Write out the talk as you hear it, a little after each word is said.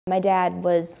My dad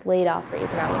was laid off for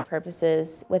economic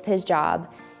purposes with his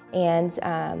job, and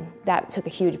that took a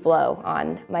huge blow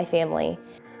on my family.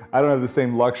 I don't have the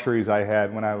same luxuries I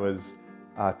had when I was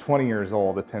 20 years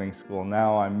old attending school.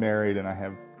 Now I'm married and I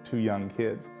have 2 young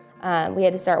kids. We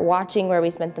had to start watching where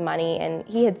we spent the money, and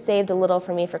he had saved a little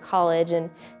for me for college, and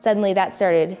suddenly that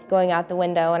started going out the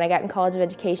window, and I got in college of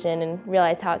education and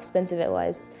realized how expensive it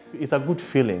was. It's a good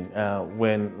feeling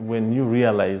when you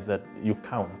realize that you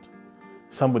count.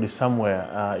 Somebody somewhere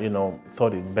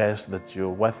thought it best that you're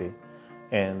worthy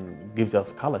and gives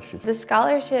us scholarship. The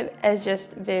scholarship has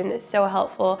just been so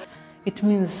helpful. It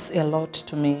means a lot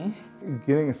to me.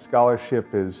 Getting a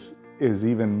scholarship is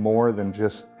even more than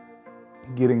just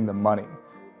getting the money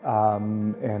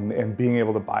and being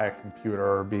able to buy a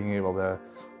computer or being able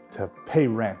to pay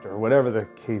rent or whatever the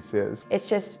case is. It's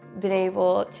just been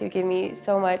able to give me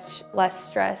so much less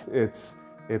stress. It's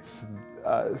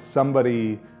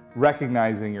somebody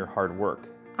recognizing your hard work.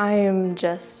 I'm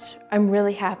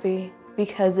really happy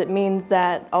because it means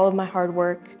that all of my hard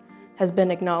work has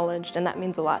been acknowledged, and that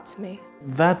means a lot to me.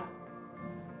 That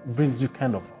brings you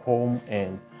kind of home,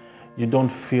 and you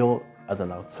don't feel as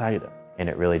an outsider. And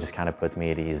it really just kind of puts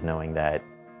me at ease knowing that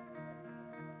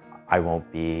I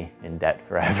won't be in debt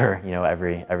forever. You know,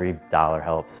 every dollar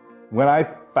helps. When I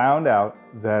found out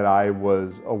that I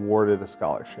was awarded a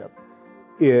scholarship,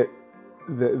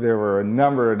 there were a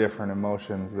number of different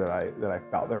emotions that I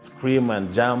felt. Scream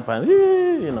and jump and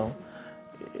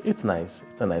it's nice.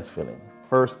 It's a nice feeling.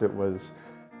 First, it was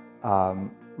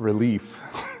relief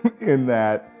in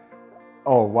that,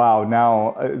 oh wow,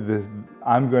 now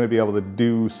I'm going to be able to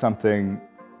do something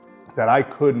that I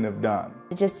couldn't have done.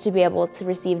 Just to be able to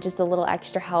receive just a little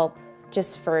extra help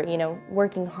just for,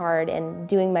 working hard and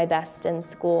doing my best in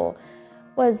school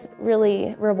was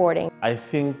really rewarding. I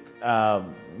think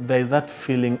there's that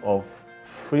feeling of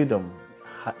freedom.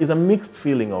 It's a mixed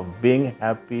feeling of being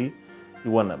happy.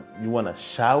 You wanna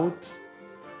shout,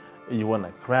 you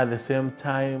wanna cry at the same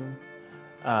time.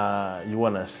 You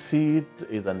want to see it,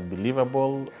 it's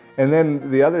unbelievable. And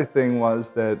then the other thing was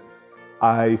that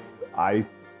I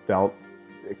felt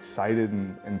excited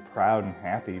and proud and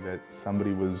happy that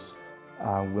somebody was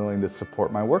willing to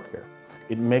support my work here.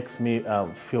 It makes me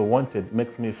feel wanted,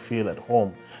 makes me feel at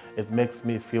home. It makes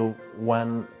me feel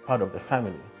one part of the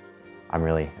family. I'm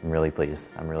really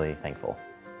pleased. I'm really thankful.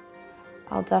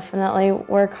 I'll definitely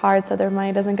work hard so their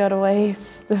money doesn't go to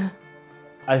waste.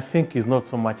 I think it's not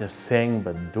so much as saying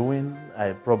but doing.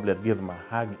 I probably give them a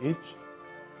hug each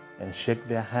and shake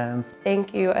their hands.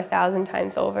 Thank you 1,000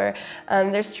 times over.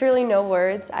 There's truly no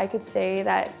words I could say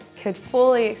that could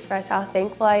fully express how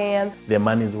thankful I am. Their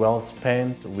money is well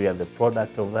spent. We are the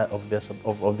product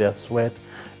of their sweat,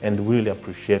 and really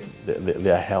appreciate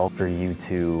their help. For you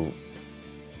to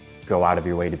go out of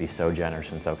your way to be so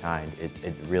generous and so kind, it's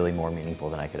really more meaningful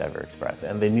than I could ever express.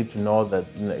 And they need to know that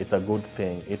it's a good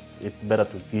thing. It's better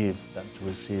to give than to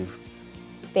receive.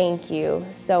 Thank you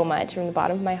so much from the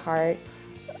bottom of my heart.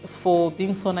 For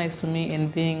being so nice to me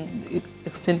and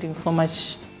extending so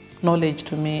much knowledge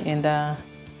to me and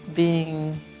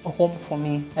being a home for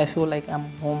me. I feel like I'm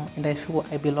home and I feel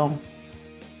I belong.